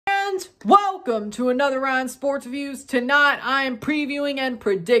And welcome to another round of Sports Views. Tonight, I am previewing and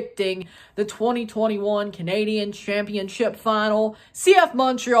predicting the 2021 Canadian Championship Final, CF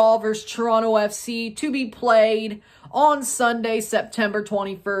Montreal versus Toronto FC, to be played on Sunday, September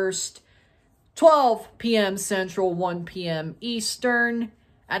 21st, 12 p.m. Central, 1 p.m. Eastern,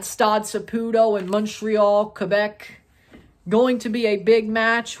 at Stade Saputo in Montreal, Quebec. Going to be a big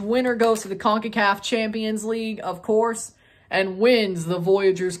match. Winner goes to the CONCACAF Champions League, of course, and wins the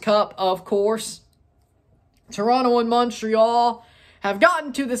Voyageurs Cup, of course. Toronto and Montreal have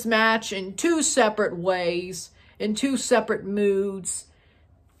gotten to this match in two separate ways, in two separate moods.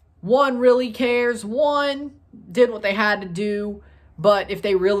 One really cares, one did what they had to do, but if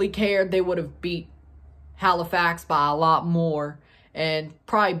they really cared, they would have beat Halifax by a lot more and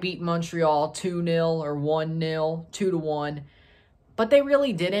probably beat Montreal 2-0 or 1-0, 2-1. But they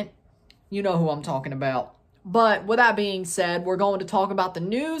really didn't. You know who I'm talking about. But with that being said, we're going to talk about the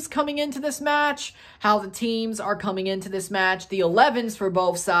news coming into this match, how the teams are coming into this match, the 11s for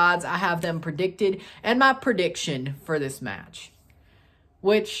both sides, I have them predicted, and my prediction for this match,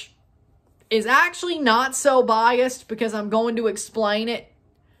 which is actually not so biased because I'm going to explain it.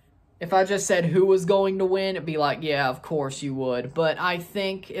 If I just said who was going to win, it'd be like, yeah, of course you would. But I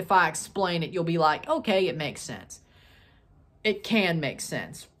think if I explain it, you'll be like, okay, it makes sense. It can make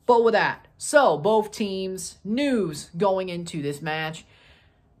sense. But with that, so both teams, news going into this match.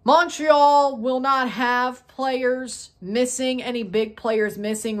 Montreal will not have players missing, any big players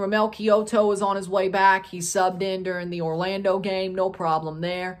missing. Romel Kyoto is on his way back. He subbed in during the Orlando game, no problem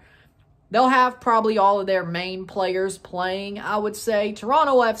there. They'll have probably all of their main players playing, I would say.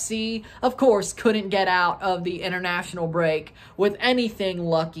 Toronto FC, of course, couldn't get out of the international break with anything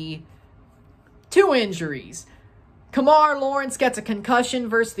lucky. 2 injuries. Kamar Lawrence gets a concussion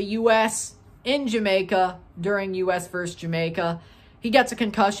versus the U.S. in Jamaica during U.S. versus Jamaica. He gets a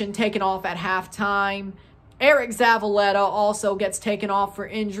concussion taken off at halftime. Eric Zavaleta also gets taken off for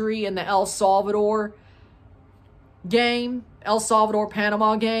injury in the El Salvador game, El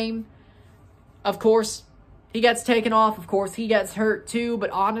Salvador-Panama game. Of course, he gets taken off. Of course, he gets hurt too, but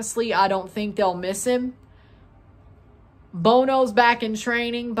honestly, I don't think they'll miss him. Bono's back in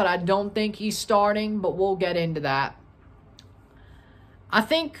training, but I don't think he's starting, but we'll get into that. I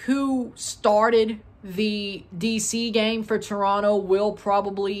think who started the DC game for Toronto will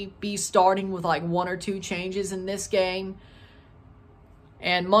probably be starting with like 1 or 2 changes in this game.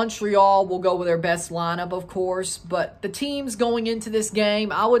 And Montreal will go with their best lineup, of course. But the teams going into this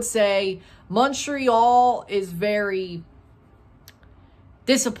game, I would say Montreal is very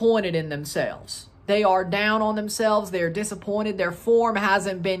disappointed in themselves. They are down on themselves. They're disappointed. Their form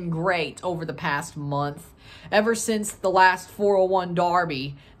hasn't been great over the past month. Ever since the last 401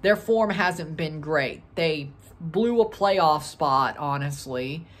 derby, their form hasn't been great. They blew a playoff spot,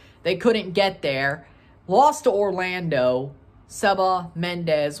 honestly. They couldn't get there. Lost to Orlando. Seba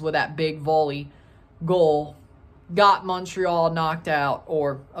Hernandez with that big volley goal got Montreal knocked out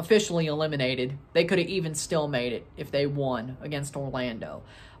or officially eliminated. They could have even still made it if they won against Orlando.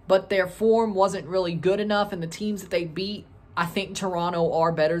 But their form wasn't really good enough, and the teams that they beat, I think Toronto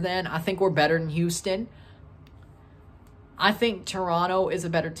are better than. I think we're better than Houston. I think Toronto is a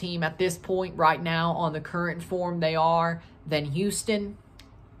better team at this point right now on the current form they are than Houston.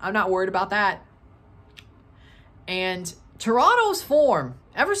 I'm not worried about that. And Toronto's form,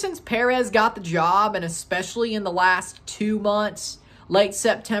 ever since Perez got the job, and especially in the last 2 months, late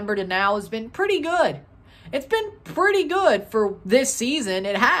September to now, has been pretty good. It's been pretty good for this season.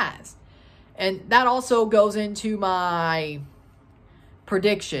 It has. And that also goes into my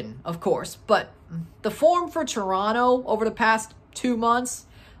prediction, of course. But the form for Toronto over the past 2 months,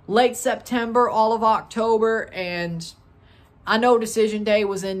 late September, all of October, and I know Decision Day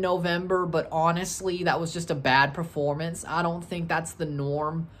was in November, but honestly, that was just a bad performance. I don't think that's the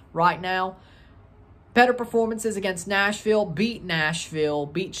norm right now. Better performances against Nashville, beat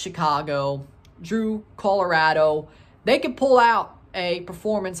Chicago, drew Colorado. They could pull out a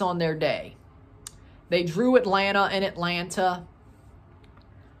performance on their day. They drew Atlanta in Atlanta.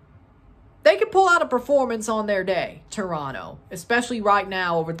 They could pull out a performance on their day, Toronto, especially right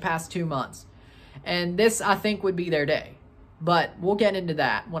now over the past 2 months. And this, I think, would be their day. But we'll get into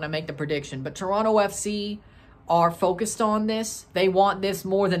that when I make the prediction. But Toronto FC are focused on this. They want this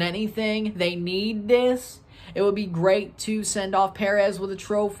more than anything. They need this. It would be great to send off Perez with a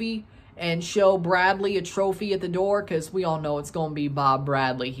trophy and show Bradley a trophy at the door, because we all know it's going to be Bob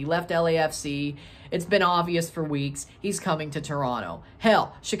Bradley. He left LAFC. It's been obvious for weeks. He's coming to Toronto.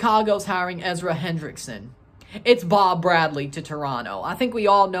 Hell, Chicago's hiring Ezra Hendrickson. It's Bob Bradley to Toronto. I think we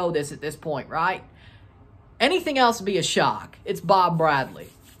all know this at this point, right? Anything else would be a shock. It's Bob Bradley.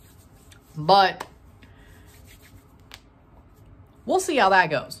 But we'll see how that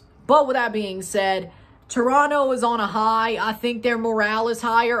goes. But with that being said, Toronto is on a high. I think their morale is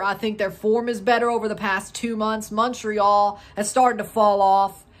higher. I think their form is better over the past 2 months. Montreal has started to fall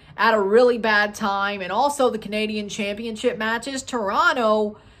off at a really bad time. And also the Canadian Championship matches,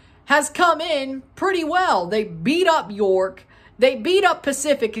 Toronto has come in pretty well. They beat up York. They beat up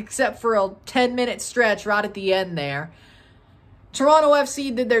Pacific except for a 10-minute stretch right at the end there. Toronto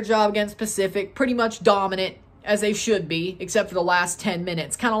FC did their job against Pacific, pretty much dominant, as they should be, except for the last 10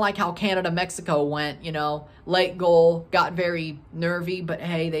 minutes. Kind of like how Canada-Mexico went, you know. Late goal, got very nervy, but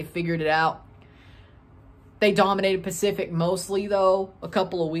hey, they figured it out. They dominated Pacific mostly, though, a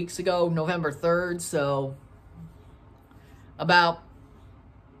couple of weeks ago, November 3rd, so about,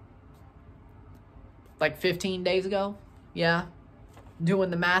 like, 15 days ago. Yeah,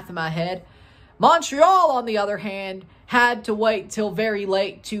 doing the math in my head. Montreal, on the other hand, had to wait till very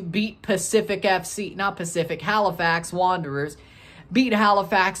late to beat Pacific FC. Not Pacific, Halifax Wanderers. Beat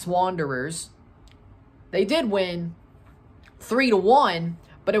Halifax Wanderers. They did win 3-1,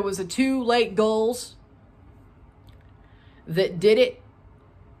 but it was the 2 late goals that did it.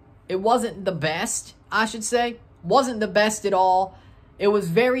 It wasn't the best, I should say. Wasn't the best at all. It was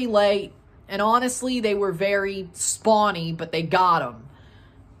very late, and honestly, they were very spawny, but they got them.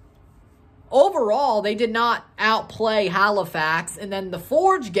 Overall, they did not outplay Halifax. And then the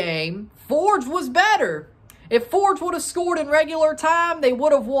Forge game, Forge was better. If Forge would have scored in regular time, they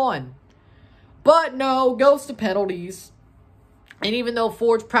would have won. But no, goes to penalties. And even though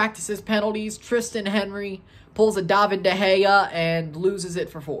Forge practices penalties, Tristan Henry pulls a David De Gea and loses it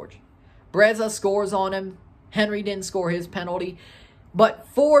for Forge. Breza scores on him. Henry didn't score his penalty. But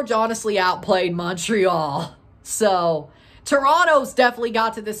Forge honestly outplayed Montreal. So Toronto's definitely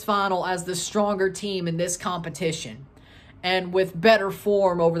got to this final as the stronger team in this competition and with better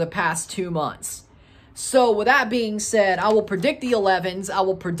form over the past 2 months. So with that being said, I will predict the 11s, I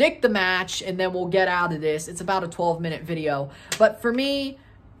will predict the match, and then we'll get out of this. It's about a 12-minute video. But for me,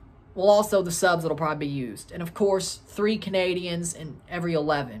 well, also the subs that'll probably be used. And of course, 3 Canadians in every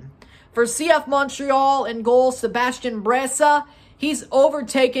 11. For CF Montreal in goal, Sebastian Breza, he's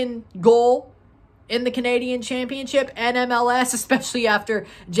overtaken goal in the Canadian Championship and MLS, especially after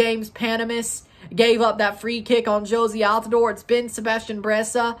James Panamis gave up that free kick on Josie Altidore. It's been Sebastian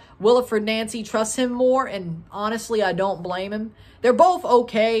Breza. Williford Nancy trusts him more, and honestly, I don't blame him. They're both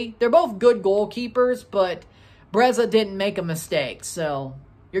okay. They're both good goalkeepers, but Breza didn't make a mistake, so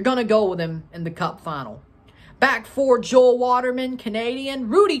you're going to go with him in the Cup final. Back 4, Joel Waterman, Canadian.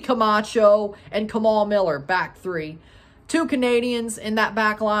 Rudy Camacho and Kamal Miller, back 3. 2 Canadians in that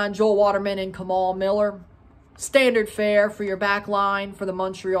back line, Joel Waterman and Kamal Miller. Standard fare for your back line for the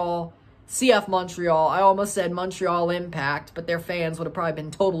Montreal, CF Montreal. I almost said Montreal Impact, but their fans would have probably been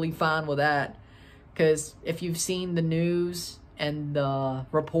totally fine with that. Because if you've seen the news and the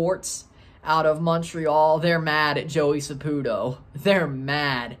reports out of Montreal, they're mad at Joey Saputo. They're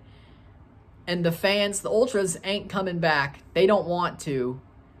mad. And the fans, the Ultras, ain't coming back. They don't want to.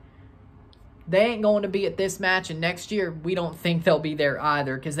 They ain't going to be at this match, and next year, we don't think they'll be there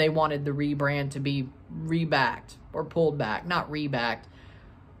either because they wanted the rebrand to be rebacked or pulled back. Not rebacked.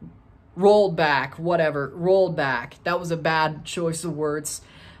 Rolled back, whatever. Rolled back. That was a bad choice of words.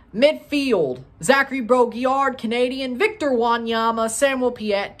 Midfield, Zachary Broguillard, Canadian. Victor Wanyama, Samuel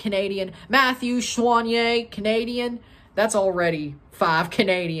Piette, Canadian. Matthew Choinier, Canadian. That's already 5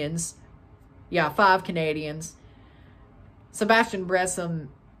 Canadians. Yeah, 5 Canadians. Sebastian Breza,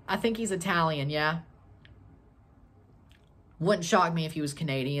 I think he's Italian, yeah. Wouldn't shock me if he was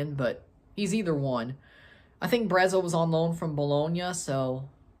Canadian, but he's either one. I think Breza was on loan from Bologna, so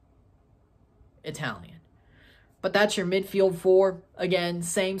Italian. But that's your midfield 4. Again,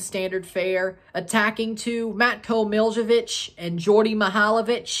 same standard fare. Attacking 2, Matko Miljevic and Jordi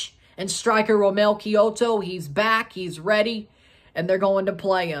Mihalovic. And striker Romel Kyoto. He's back, he's ready, and they're going to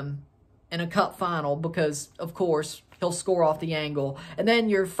play him in a cup final because, of course, he'll score off the angle. And then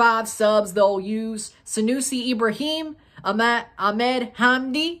your 5 subs they'll use: Sanusi Ibrahim, Ahmed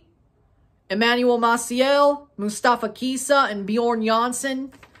Hamdi, Emmanuel Maciel, Mustafa Kisa, and Bjorn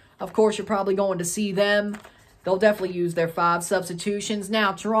Janssen. Of course, you're probably going to see them. They'll definitely use their 5 substitutions.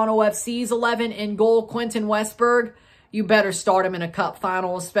 Now, Toronto FC's 11 in goal, Quentin Westberg. You better start him in a cup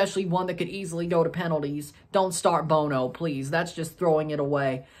final, especially one that could easily go to penalties. Don't start Bono, please. That's just throwing it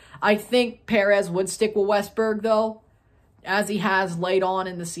away. I think Perez would stick with Westberg, though, as he has late on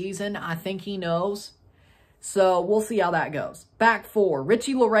in the season. I think he knows. So, we'll see how that goes. Back 4,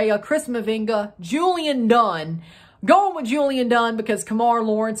 Richie Laryea, Chris Mavinga, Julian Dunn. Going with Julian Dunn because Kamar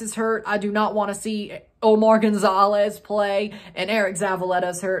Lawrence is hurt. I do not want to see Omar Gonzalez play and Eric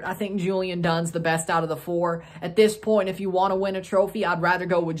Zavaleta's hurt. I think Julian Dunn's the best out of the four. At this point, if you want to win a trophy, I'd rather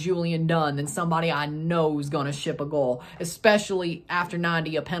go with Julian Dunn than somebody I know is going to ship a goal, especially after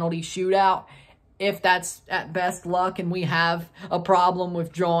 90, a penalty shootout. If that's at best luck and we have a problem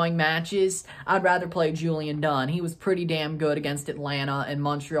with drawing matches, I'd rather play Julian Dunn. He was pretty damn good against Atlanta, and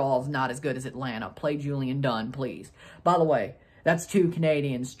Montreal's not as good as Atlanta. Play Julian Dunn, please. By the way, that's 2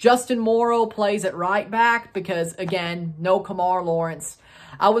 Canadians. Justin Morrow plays at right back because, again, no Kamar Lawrence.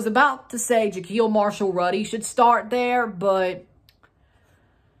 I was about to say Jaquil Marshall-Ruddy should start there, but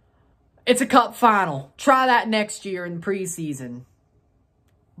it's a cup final. Try that next year in preseason.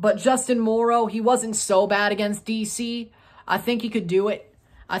 But Justin Morrow, he wasn't so bad against DC. I think he could do it.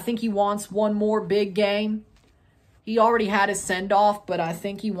 I think he wants one more big game. He already had his send-off, but I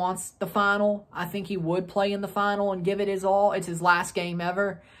think he wants the final. I think he would play in the final and give it his all. It's his last game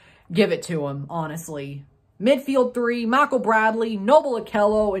ever. Give it to him, honestly. Midfield 3, Michael Bradley, Noble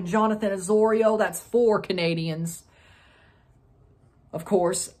Okello, and Jonathan Osorio. That's 4 Canadians. Of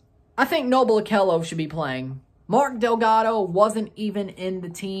course, I think Noble Okello should be playing. Mark Delgado wasn't even in the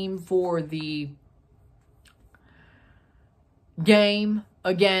team for the game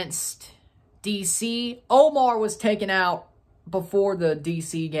against DC. Omar was taken out before the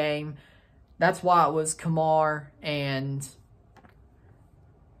DC game. That's why it was Kamar and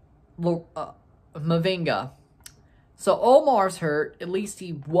Mavinga. So Omar's hurt. At least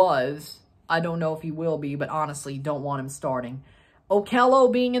he was. I don't know if he will be, but honestly, don't want him starting.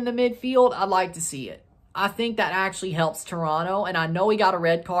 Okello being in the midfield, I'd like to see it. I think that actually helps Toronto, and I know he got a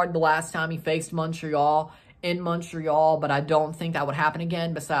red card the last time he faced Montreal in Montreal, but I don't think that would happen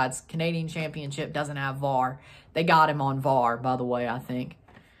again. Besides, Canadian Championship doesn't have VAR. They got him on VAR, by the way, I think.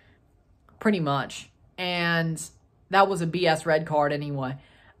 Pretty much. And that was a BS red card anyway.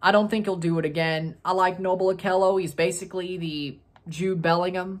 I don't think he'll do it again. I like Noble Okello. He's basically the Jude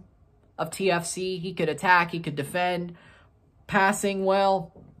Bellingham of TFC. He could attack, he could defend, passing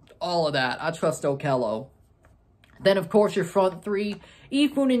well, all of that. I trust Okello. Then, of course, your front 3,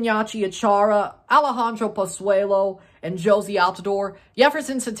 Ifun Inyachi Achara, Alejandro Pozuelo, and Josie Altidore.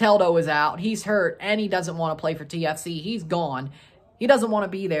 Jefferson Soteldo is out. He's hurt, and he doesn't want to play for TFC. He's gone. He doesn't want to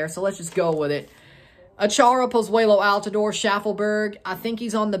be there, so let's just go with it. Achara, Pozuelo, Altidore, Schaffelberg. I think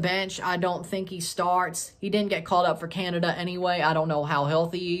he's on the bench. I don't think he starts. He didn't get called up for Canada anyway. I don't know how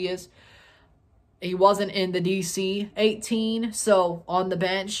healthy he is. He wasn't in the DC 18, so on the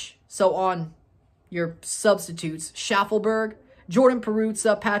bench. So on your substitutes, Schaffelberg, Jordan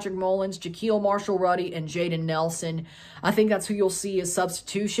Perruzza, Patrick Mullins, Jaquil Marshall-Ruddy, and Jaden Nelson. I think that's who you'll see as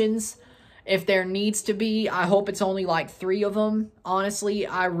substitutions. If there needs to be, I hope it's only like 3 of them. Honestly,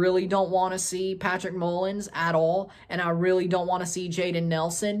 I really don't want to see Patrick Mullins at all, and I really don't want to see Jaden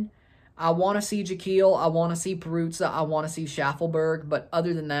Nelson. I want to see Jaquil, I want to see Perruzza, I want to see Schaffelberg, but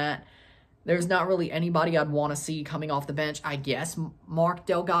other than that, there's not really anybody I'd want to see coming off the bench. I guess Mark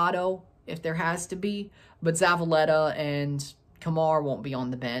Delgado, if there has to be. But Zavaleta and Kamar won't be on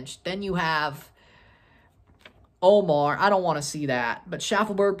the bench. Then you have Omar. I don't want to see that. But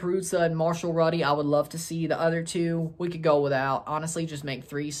Schaffelberg, Perruzza, and Marshall-Ruddy, I would love to see. The other 2, we could go without. Honestly, just make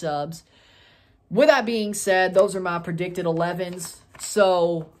 3 subs. With that being said, those are my predicted 11s.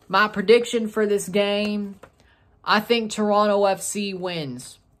 So, my prediction for this game, I think Toronto FC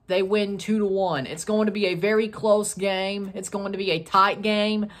wins. They win 2-1. It's going to be a very close game. It's going to be a tight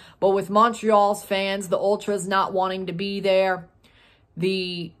game. But with Montreal's fans, the Ultras not wanting to be there,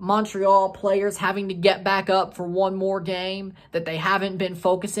 the Montreal players having to get back up for one more game that they haven't been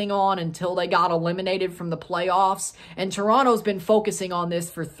focusing on until they got eliminated from the playoffs. And Toronto's been focusing on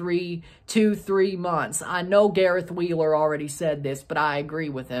this for 3 months. I know Gareth Wheeler already said this, but I agree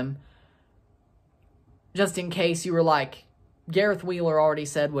with him. Just in case you were like, Gareth Wheeler already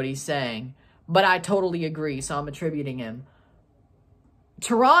said what he's saying, but I totally agree, so I'm attributing him.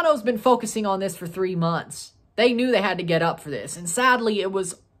 Toronto's been focusing on this for 3 months. They knew they had to get up for this, and sadly, it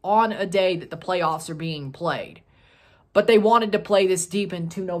was on a day that the playoffs are being played. But they wanted to play this deep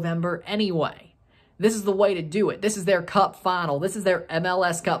into November anyway. This is the way to do it. This is their cup final. This is their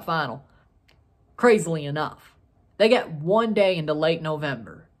MLS Cup final. Crazily enough, they get 1 day into late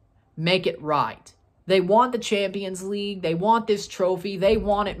November. Make it right. They want the Champions League. They want this trophy. They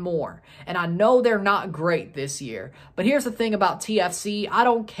want it more. And I know they're not great this year. But here's the thing about TFC. I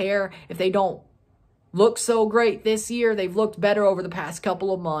don't care if they don't look so great this year. They've looked better over the past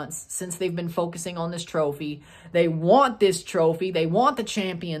couple of months since they've been focusing on this trophy. They want this trophy. They want the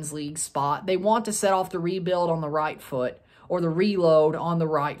Champions League spot. They want to set off the rebuild on the right foot, or the reload on the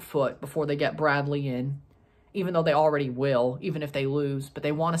right foot before they get Bradley in, even though they already will, even if they lose. But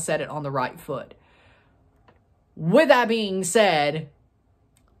they want to set it on the right foot. With that being said,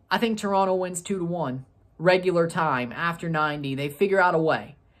 I think Toronto wins 2-1. Regular time, after 90. They figure out a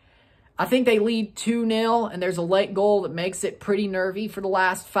way. I think they lead 2-0, and there's a late goal that makes it pretty nervy for the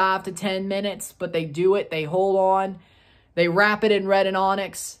last 5 to 10 minutes, but they do it. They hold on. They wrap it in red and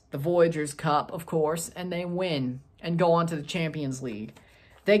onyx, the Voyageurs Cup, of course, and they win and go on to the Champions League.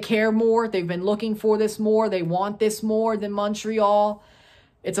 They care more. They've been looking for this more. They want this more than Montreal.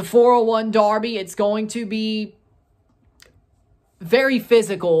 It's a 401 derby. It's going to be very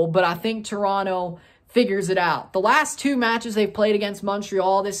physical, but I think Toronto figures it out. The last 2 matches they've played against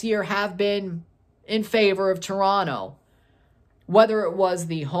Montreal this year have been in favor of Toronto. Whether it was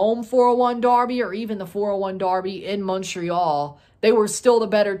the home 401 derby or even the 401 derby in Montreal, they were still the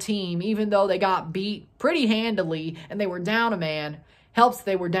better team, even though they got beat pretty handily and they were down a man. Helps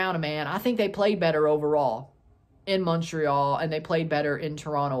they were down a man. I think they played better overall in Montreal, and they played better in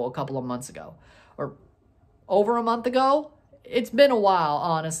Toronto a couple of months ago. Or over a month ago? It's been a while,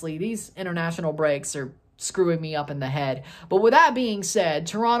 honestly. These international breaks are screwing me up in the head. But with that being said,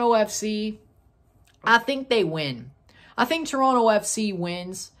 Toronto FC, I think they win. I think Toronto FC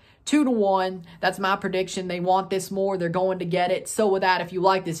wins 2-1. That's my prediction. They want this more. They're going to get it. So with that, if you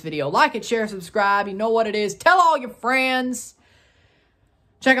like this video, like it, share, subscribe. You know what it is. Tell all your friends.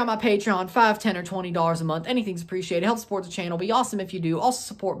 Check out my Patreon, $5, $10, or $20 a month. Anything's appreciated. Help support the channel. Be awesome if you do. Also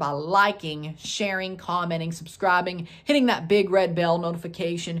support by liking, sharing, commenting, subscribing, hitting that big red bell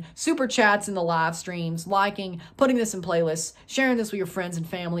notification, super chats in the live streams, liking, putting this in playlists, sharing this with your friends and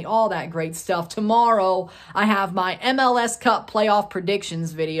family, all that great stuff. Tomorrow, I have my MLS Cup playoff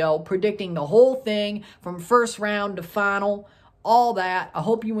predictions video, predicting the whole thing from first round to final. All that. I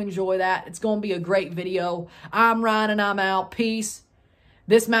hope you enjoy that. It's going to be a great video. I'm Ryan and I'm out. Peace.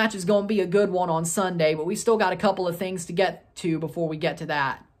 This match is going to be a good one on Sunday, but we still got a couple of things to get to before we get to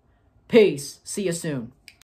that. Peace. See you soon.